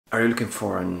Are you looking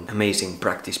for an amazing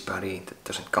practice buddy that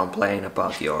doesn't complain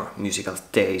about your musical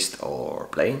taste or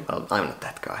playing? Well, I'm not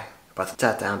that guy. But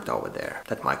that amp over there,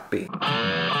 that might be.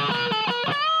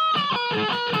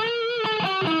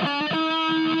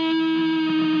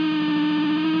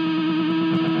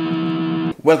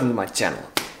 Welcome to my channel.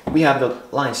 We have the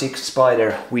Line 6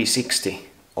 Spider V60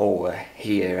 over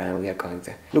here and we are going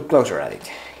to look closer at it,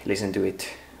 listen to it,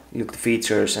 look at the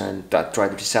features and try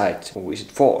to decide who is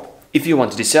it for. If you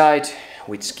want to decide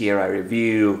which gear I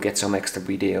review, get some extra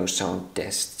videos, sound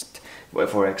tests,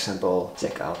 for example,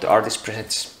 check out the artist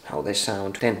presets, how they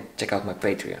sound, then check out my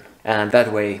Patreon. And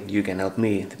that way you can help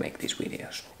me to make these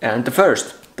videos. And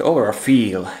the overall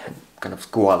feel, kind of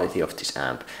quality of this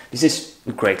amp. This is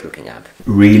a great looking amp.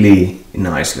 Really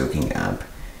nice looking amp.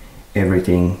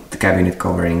 Everything, the cabinet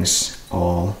coverings,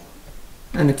 all.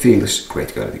 And it feels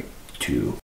great quality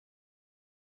too.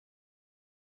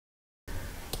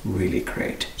 Really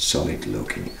great, solid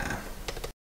looking amp.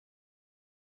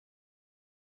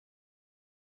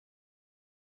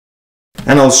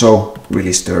 And also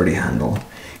really sturdy handle,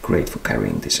 great for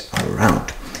carrying this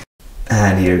around.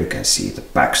 And here you can see the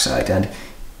backside, and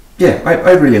yeah,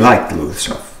 I really like the look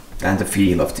of and the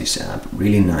feel of this amp,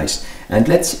 really nice. And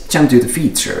let's jump to the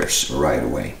features right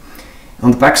away.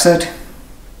 On the backside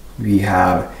we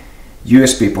have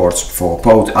USB ports for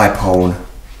both iPhone,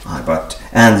 iPod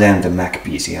and then the Mac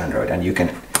PC Android, and you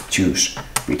can choose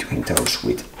between those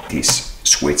with this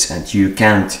switch, and you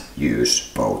can't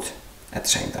use both at the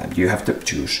same time. You have to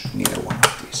choose neither one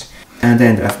of these. And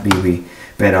then the FPV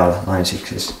pedal, Line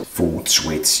 6's foot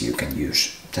switch, you can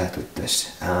use that with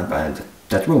this amp and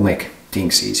that will make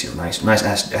things easier. Nice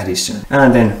addition.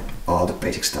 And then all the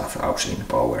basic stuff, aux in,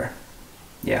 power.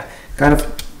 Yeah, kind of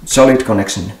solid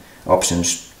connection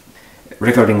options.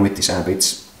 Recording with this amp,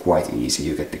 it's quite easy.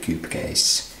 You get the cube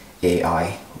case,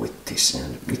 AI with this,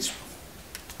 and it's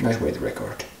a nice way to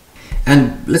record.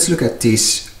 And let's look at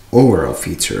these overall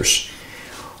features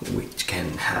which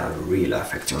can have a real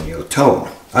effect on your tone.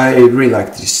 I really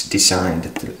like this design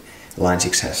that the Line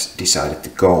 6 has decided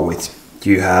to go with.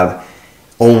 You have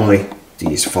only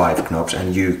these 5 knobs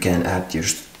and you can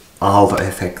adjust all the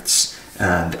effects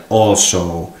and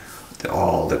also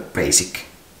all the basic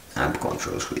amp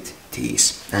controls with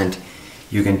these. And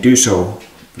you can do so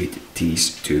with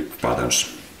these 2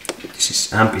 buttons.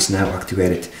 This amp is now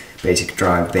activated, basic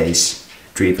drive, bass,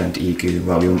 trip and EQ,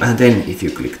 volume, and then if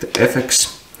you click the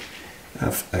FX,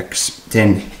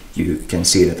 then you can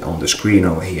see that on the screen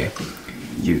over here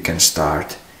you can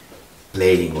start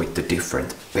playing with the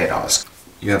different pedals.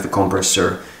 You have the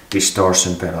compressor,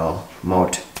 distortion pedal,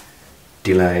 mod,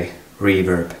 delay,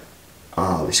 reverb,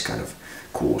 all this kind of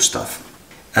cool stuff.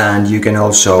 And you can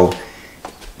also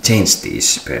change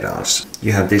these pedals.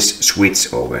 You have this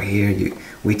switch over here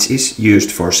which is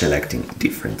used for selecting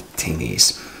different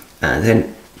thingies. And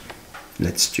then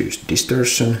let's choose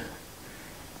distortion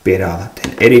pedal,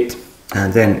 then edit,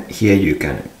 and then here you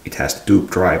can, it has the tube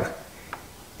drive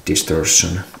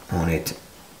distortion on it,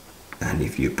 and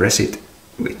if you press it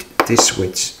with this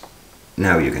switch,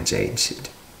 now you can change it.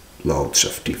 Loads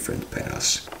of different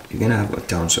pedals. You can have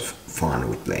tons of fun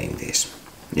with playing this.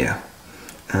 Yeah.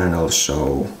 And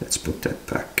also, let's put that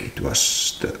back, it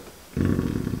was the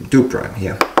tube drive,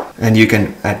 yeah. And you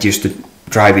can adjust the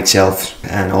drive itself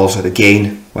and also the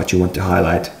gain, what you want to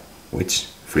highlight, which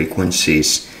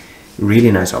frequencies.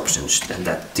 Really nice options, and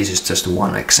this is just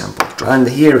one example. And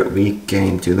here we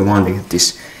came to the one that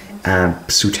this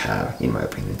amp should have, in my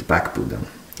opinion, the back button.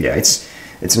 Yeah,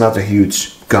 it's not a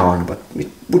huge gun, but it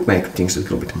would make things a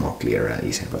little bit more clear and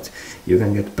easier, but you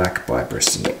can get back by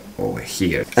pressing it over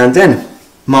here. And then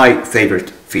my favorite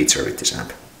feature with this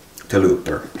amp, the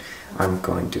looper. I'm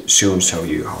going to soon show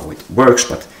you how it works,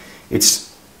 but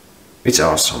it's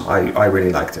awesome. I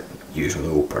really like to use a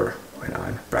looper when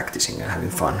I'm practicing and having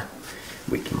fun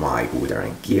with my guitar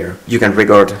gear. You can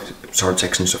record short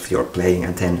sections of your playing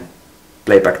and then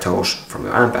play back those from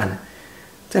your amp and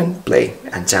then play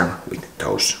and jam with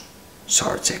those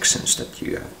short sections that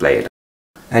you have played.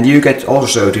 And you get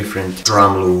also different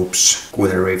drum loops,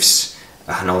 guitar riffs,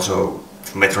 and also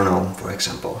metronome, for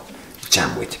example, to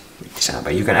jam with this amp.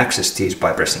 And you can access these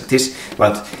by pressing this,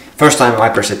 but first time I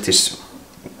pressed this,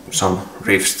 some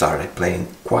riffs started playing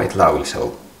quite loudly,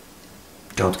 so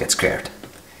don't get scared.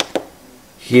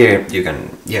 Here you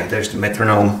can, yeah, there's the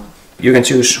metronome. You can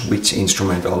choose which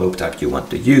instrument or loop type you want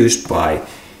to use by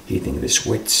hitting the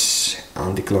switch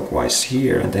anti-clockwise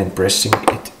here and then pressing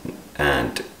it,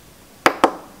 and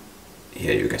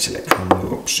here you can select drum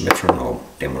loops, metronome,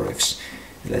 demo riffs.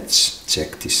 Let's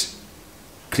check this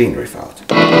clean riff out.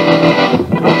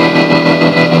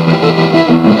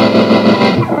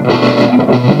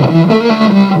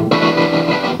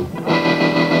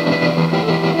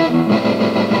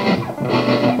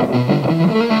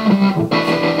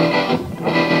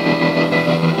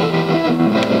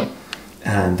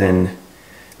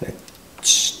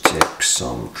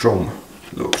 some drum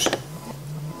loops.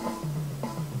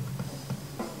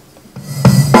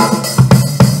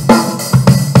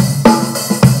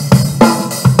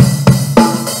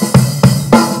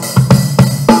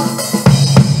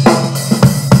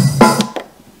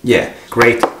 Yeah,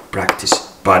 great practice,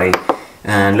 buddy.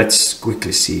 And let's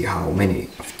quickly see how many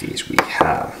of these we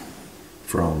have.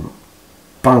 From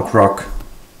punk rock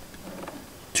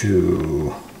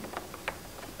to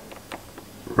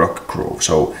rock groove.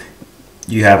 So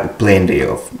you have plenty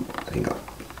of, I think,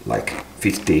 like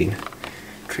 15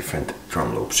 different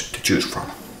drum loops to choose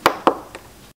from.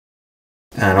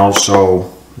 And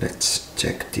also, let's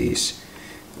check these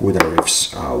guitar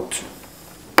riffs out.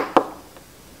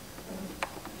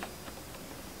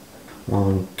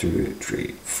 1, 2,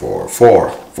 3, 4,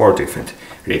 4 different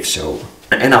riffs, so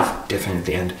enough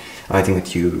definitely, and I think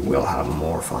that you will have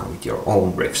more fun with your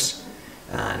own riffs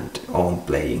and own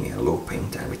playing and looping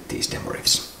than with these demo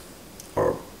riffs,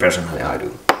 or personally I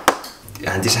do.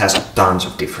 And this has tons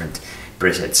of different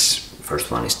presets.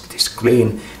 First one is this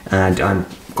clean, and I'm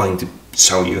going to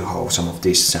show you how some of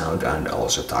these sound and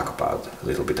also talk about a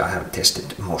little bit. I have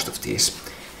tested most of these,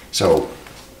 so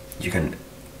you can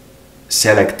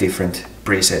select different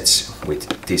presets with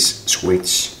this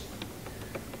switch,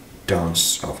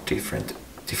 tons of different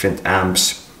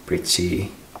amps, Brit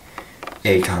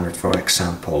 800 for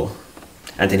example,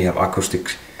 and then you have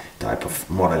acoustic type of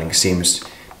modeling sims.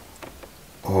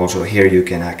 Also here you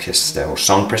can access those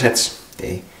song presets.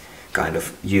 They kind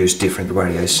of use different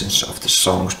variations of the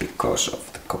songs because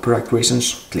of the copyright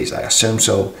reasons, at least I assume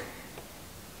so.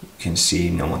 You can see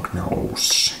no one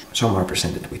knows. Some are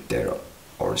presented with their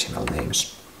original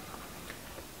names.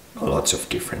 Lots of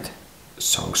different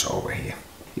songs over here.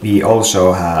 We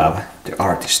also have the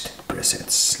artist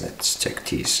presets. Let's check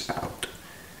these out.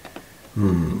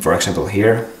 For example,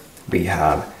 here we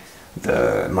have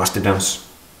the Mastodon's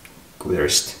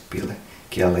guitarist Bill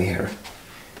Kelly here.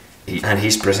 And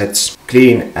his presets,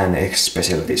 clean and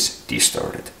especially this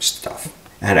distorted stuff.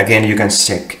 And again, you can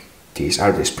check these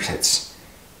artist presets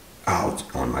out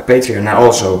on my Patreon, and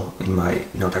also in my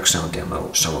Notax Sound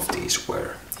demo some of these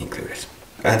were included.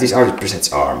 And these artist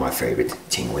presets are my favorite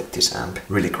thing with this amp,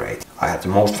 really great. I had the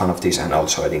most fun of these, and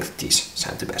also I think that these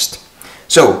sound the best.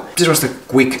 So this was the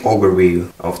quick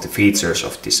overview of the features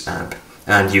of this amp,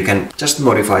 and you can just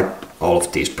modify all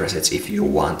of these presets if you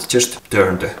want. Just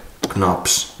turn the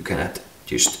knobs, you can add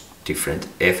just different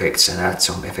effects and add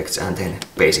some effects, and then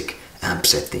basic amp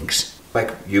settings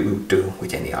like you would do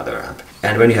with any other amp.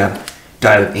 And when you have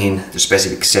dialed in the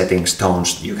specific settings,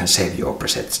 tones, you can save your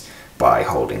presets by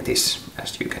holding this.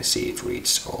 As you can see, it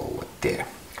reads over there.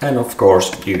 And of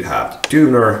course you have the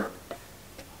tuner,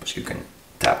 so you can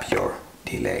tap your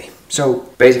delay. So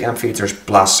basic amp features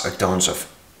plus a tons of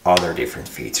other different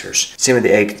features.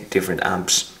 78 different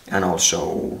amps and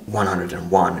also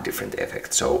 101 different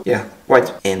effects. So yeah,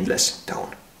 quite endless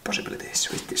tone possibilities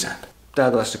with this amp.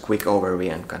 That was a quick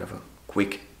overview and kind of a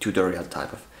quick tutorial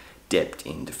type of depth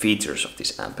in the features of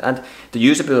this amp. And the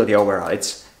usability overall,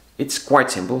 it's quite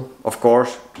simple. Of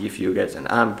course, if you get an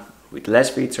amp with less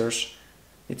features,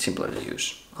 it's simpler to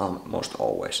use, almost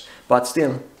always. But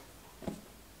still,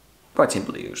 quite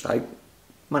simple to use. I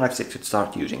might actually should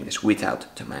start using this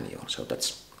without the manual, so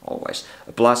that's always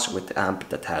a plus with the amp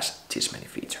that has this many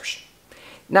features.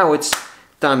 Now it's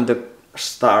time to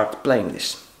start playing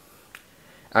this.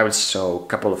 I will show a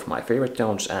couple of my favorite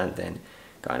tones and then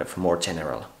kind of more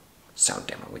general sound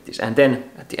demo with this. And then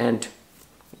at the end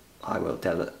I will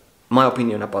tell my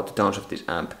opinion about the tones of this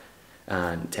amp,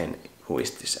 and then who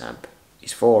is this amp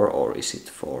is for, or is it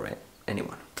for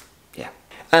anyone. Yeah.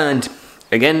 And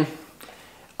again,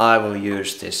 I will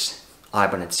use this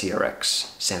Ibanez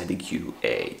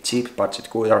GRX70QA cheap budget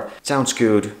guitar. Sounds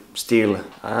good still.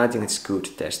 I think it's good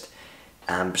to test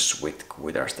amps with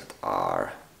guitars that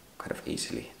are kind of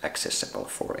easily accessible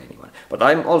for anyone. But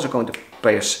I'm also going to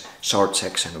play a short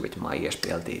section with my ESP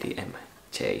LTD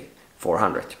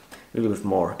MH-400. A little bit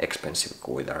more expensive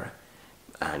guitar,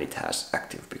 and it has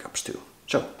active pickups too.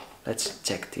 So let's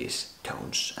check these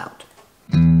tones out.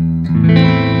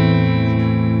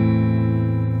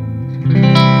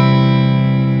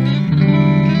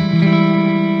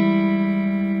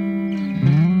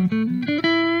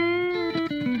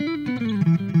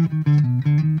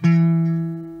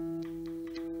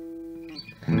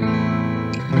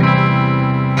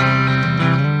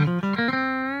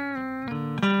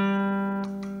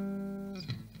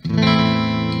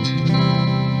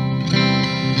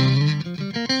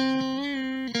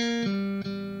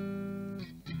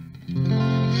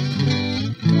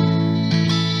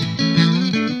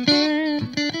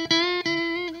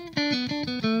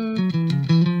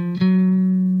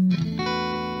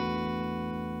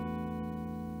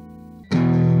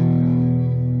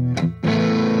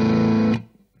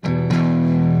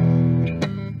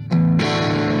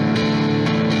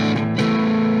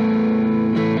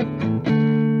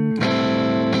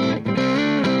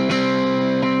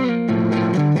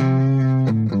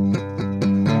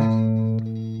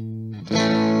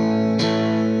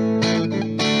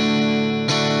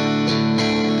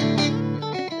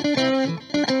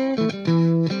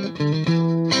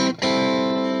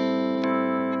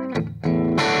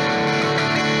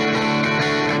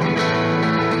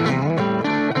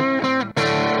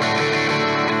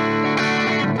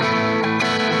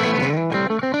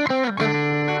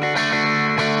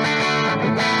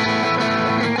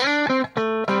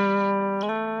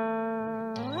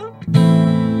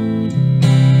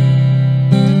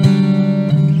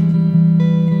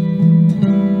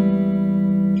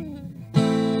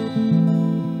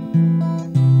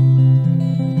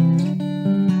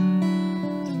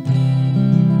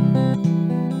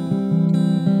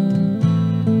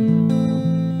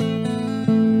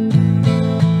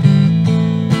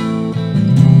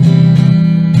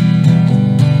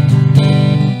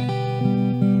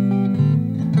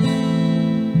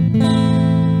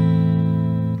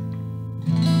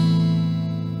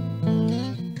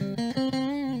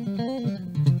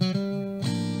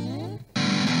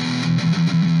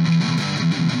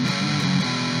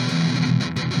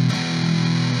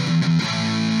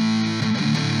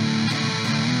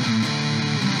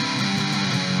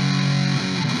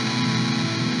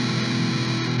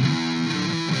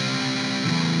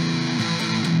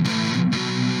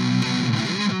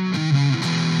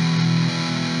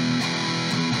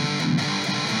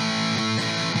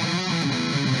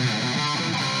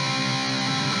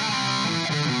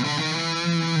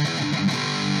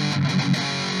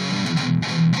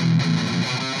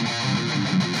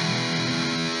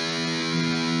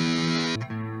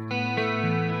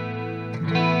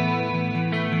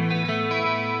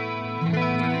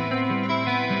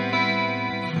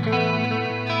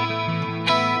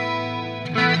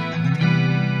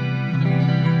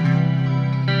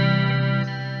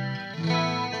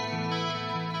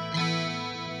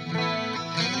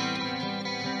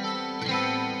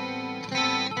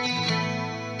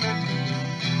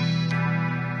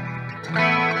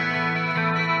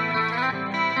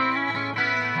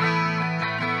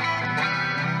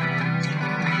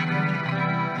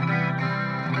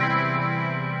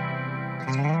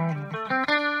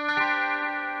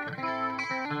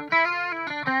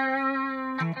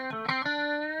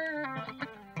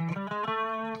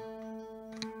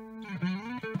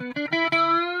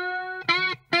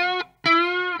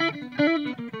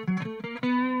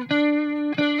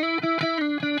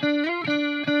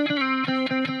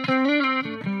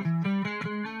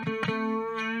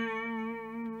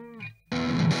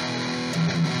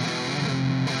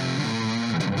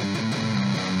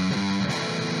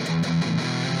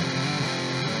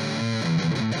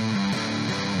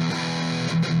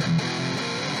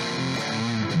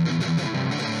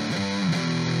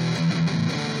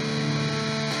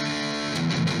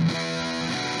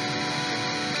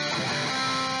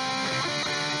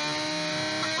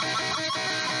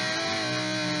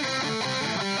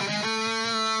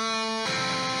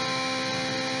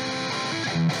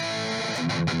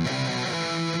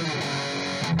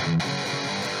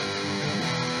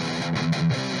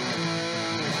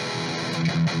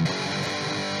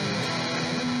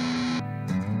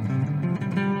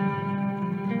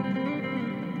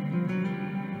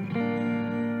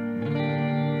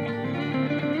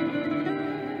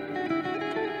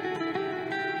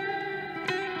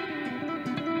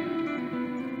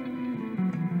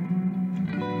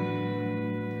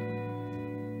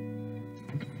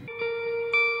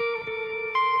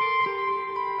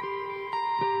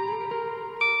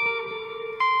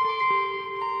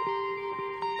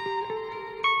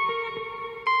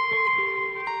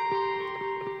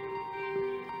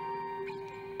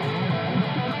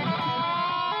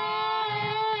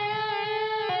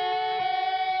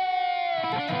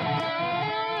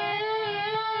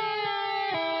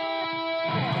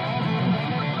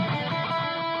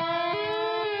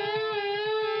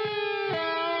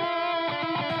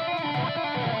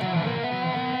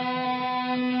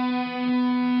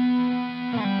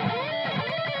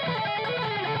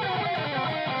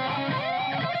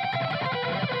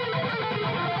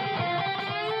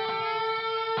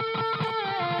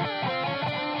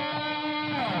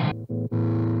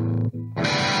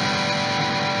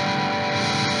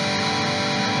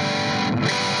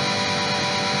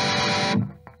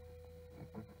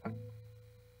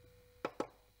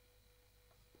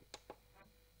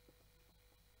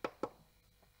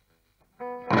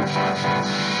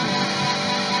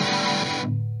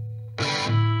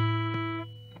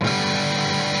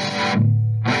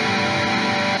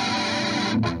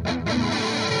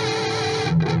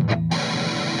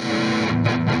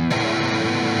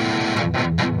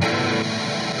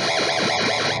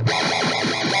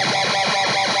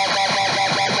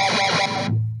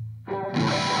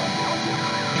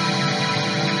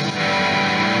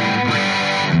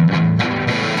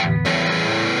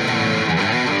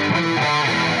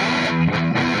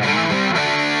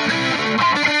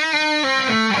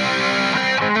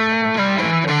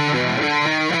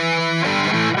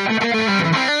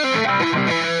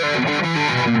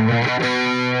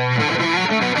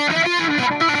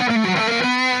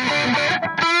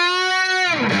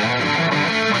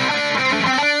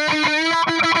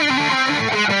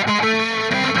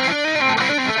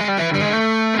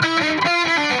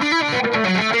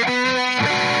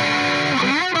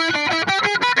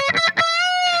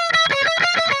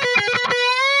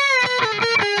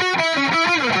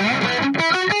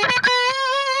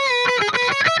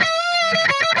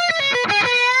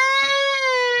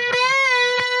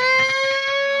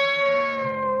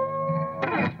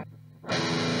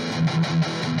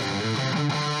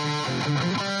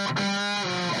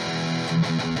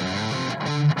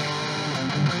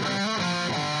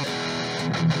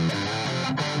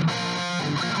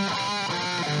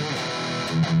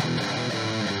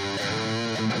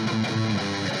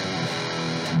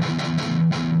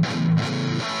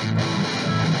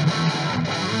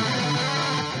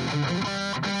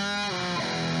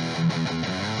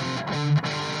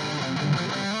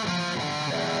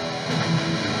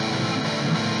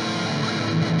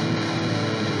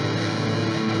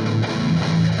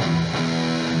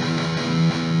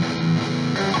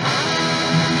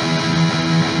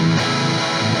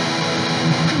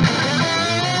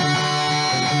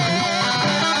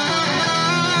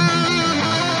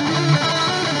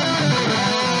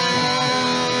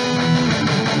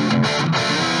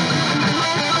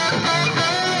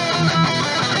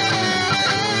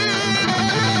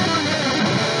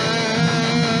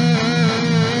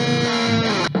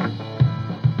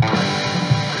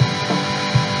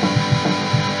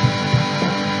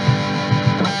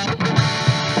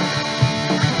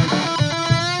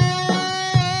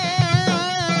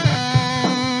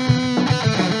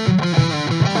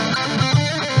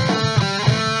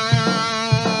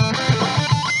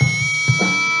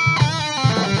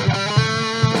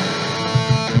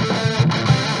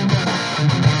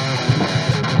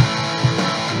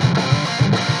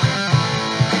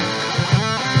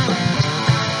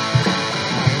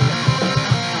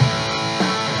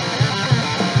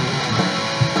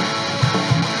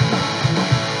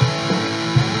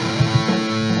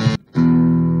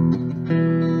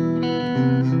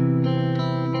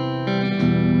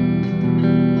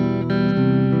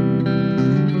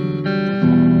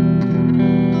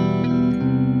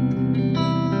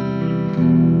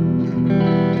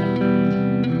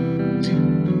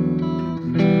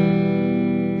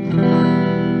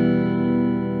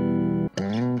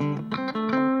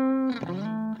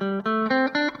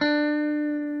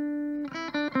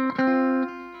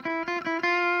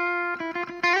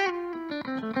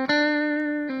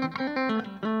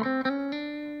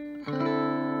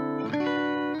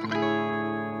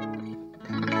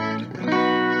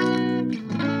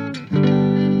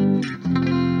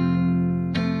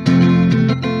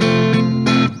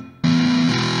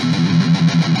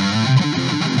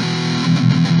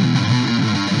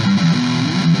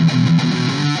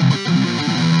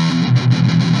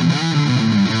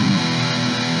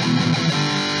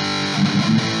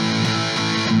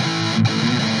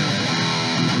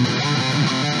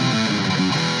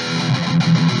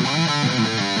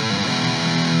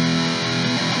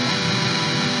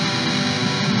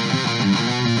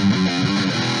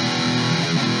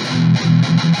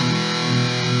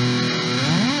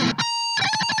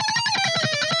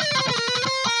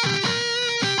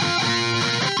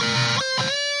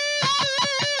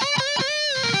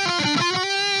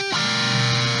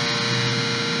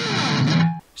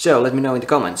 So let me know in the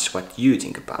comments what you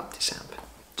think about this amp.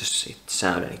 Does it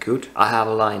sound any good? I have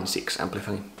a line 6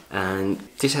 amplifier and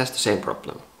this has the same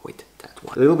problem with that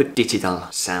one. A little bit digital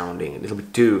sounding, a little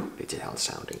bit too digital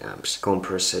sounding amps.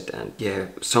 Compressed and yeah,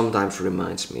 sometimes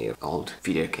reminds me of old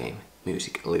video game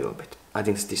music a little bit. I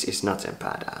think this is not a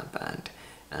bad amp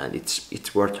and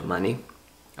it's worth money,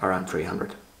 around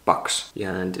 300 bucks.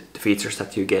 Yeah, and the features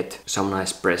that you get, some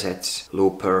nice presets,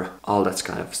 looper, all that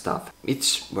kind of stuff.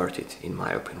 It's worth it in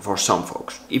my opinion for some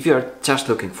folks. If you're just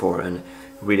looking for a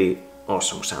really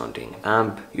awesome sounding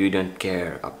amp, you don't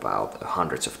care about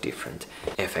hundreds of different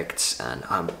effects and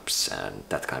amps and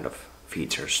that kind of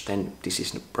features, then this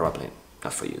is probably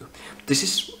not for you. This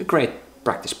is a great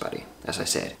practice buddy, as I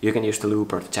said. You can use the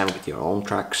looper to jam with your own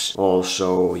tracks.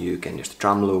 Also, you can use the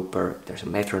drum looper. There's a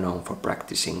metronome for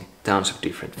practicing. Tons of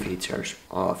different features.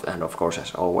 And of course,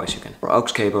 as always, you can put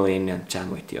aux cable in and jam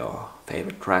with your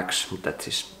favorite tracks. That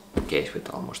is the case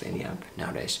with almost any amp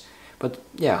nowadays. But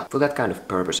yeah, for that kind of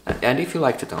purpose. And if you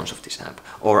like the tones of this amp,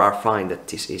 or are fine that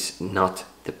this is not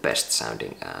the best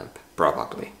sounding amp,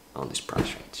 probably on this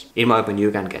price range. In my opinion,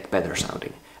 you can get better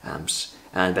sounding amps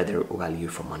and better value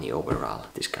for money overall,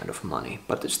 this kind of money.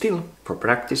 But still, for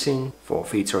practicing, for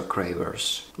feature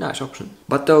cravers, nice option.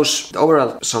 But those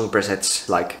overall song presets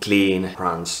like clean,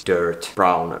 grunge, dirt,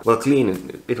 brown. Well,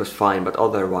 clean, it was fine, but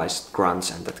otherwise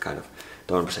grunge and that kind of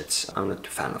tone presets, I'm not a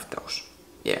fan of those.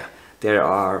 Yeah, there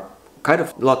are kind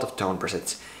of a lot of tone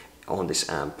presets on this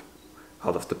amp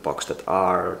out of the box that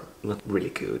are not really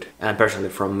good. And personally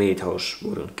from me, those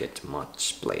wouldn't get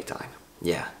much playtime.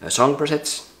 Yeah, song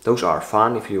presets, those are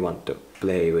fun if you want to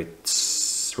play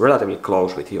with relatively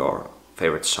close with your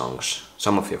favorite songs,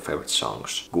 some of your favorite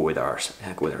songs, guitars,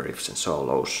 guitar riffs and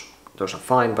solos. Those are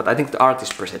fine, but I think the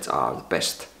artist presets are the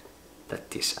best that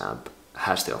this amp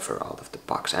has to offer out of the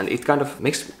box. And it kind of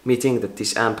makes me think that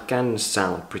this amp can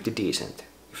sound pretty decent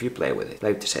if you play with it,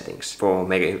 play with the settings. For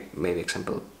maybe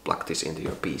example, plug this into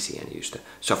your PC and use the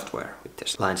software with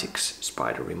this Line 6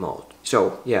 Spider remote.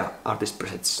 So yeah, artist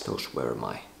presets, those were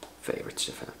my favorites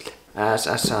definitely.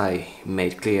 As I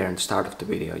made clear in the start of the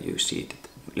video, you see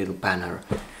that little banner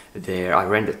there, I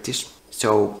rendered this.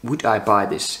 So would I buy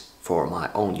this for my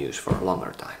own use for a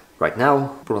longer time? Right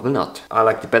now, probably not. I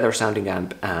like the better sounding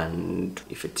amp, and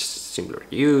if it's simpler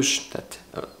to use, that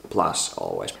plus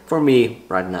always. For me,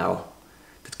 right now,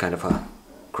 that kind of a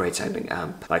great sounding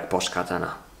amp, like Boss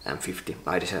Katana M50,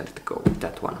 I decided to go with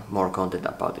that one. More content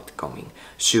about it coming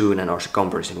soon, and also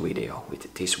comparison video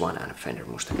with this one and Fender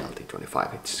Mustang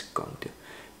LT25. It's going to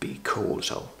be cool,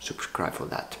 so subscribe for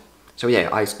that. So yeah,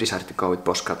 I decided to go with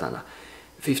Boss Katana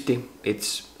 50.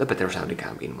 It's a better sounding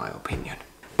amp in my opinion.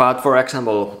 But for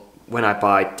example, when I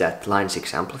bought that Line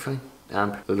 6 amplifier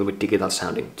amp, a little bit digital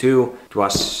sounding too, it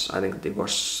was, I think it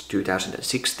was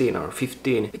 2016 or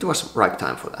 15, it was right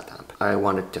time for that amp. I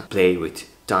wanted to play with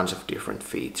tons of different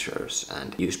features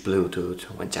and use Bluetooth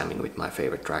when jamming with my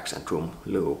favorite tracks and drum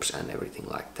loops and everything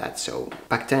like that. So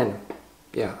back then,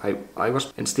 yeah, I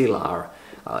was and still are,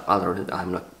 although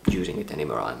I'm not using it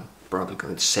anymore, I'm probably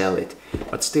going to sell it,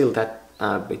 but still that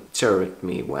it served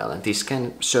me well, and this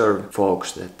can serve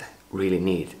folks that really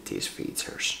need these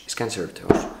features. This can serve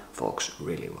those folks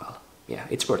really well. Yeah,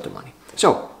 it's worth the money.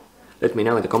 So let me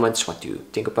know in the comments what you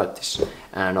think about this,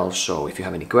 and also if you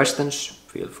have any questions,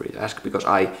 feel free to ask, because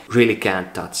I really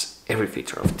can't touch every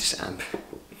feature of this amp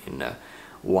in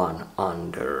one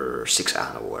under 6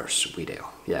 hours video.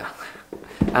 Yeah,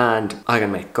 and I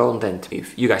can make content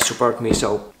if you guys support me,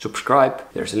 so subscribe.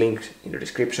 There's a link in the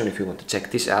description if you want to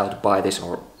check this out, buy this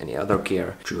or any other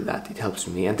gear. Through that it helps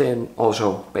me. And then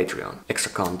also Patreon,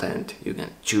 extra content. You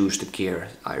can choose the gear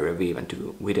I review and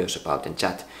do videos about and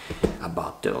chat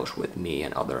about those with me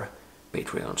and other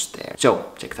Patreons there.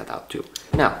 So check that out too.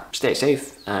 Now stay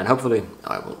safe, and hopefully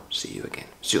I will see you again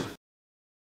soon.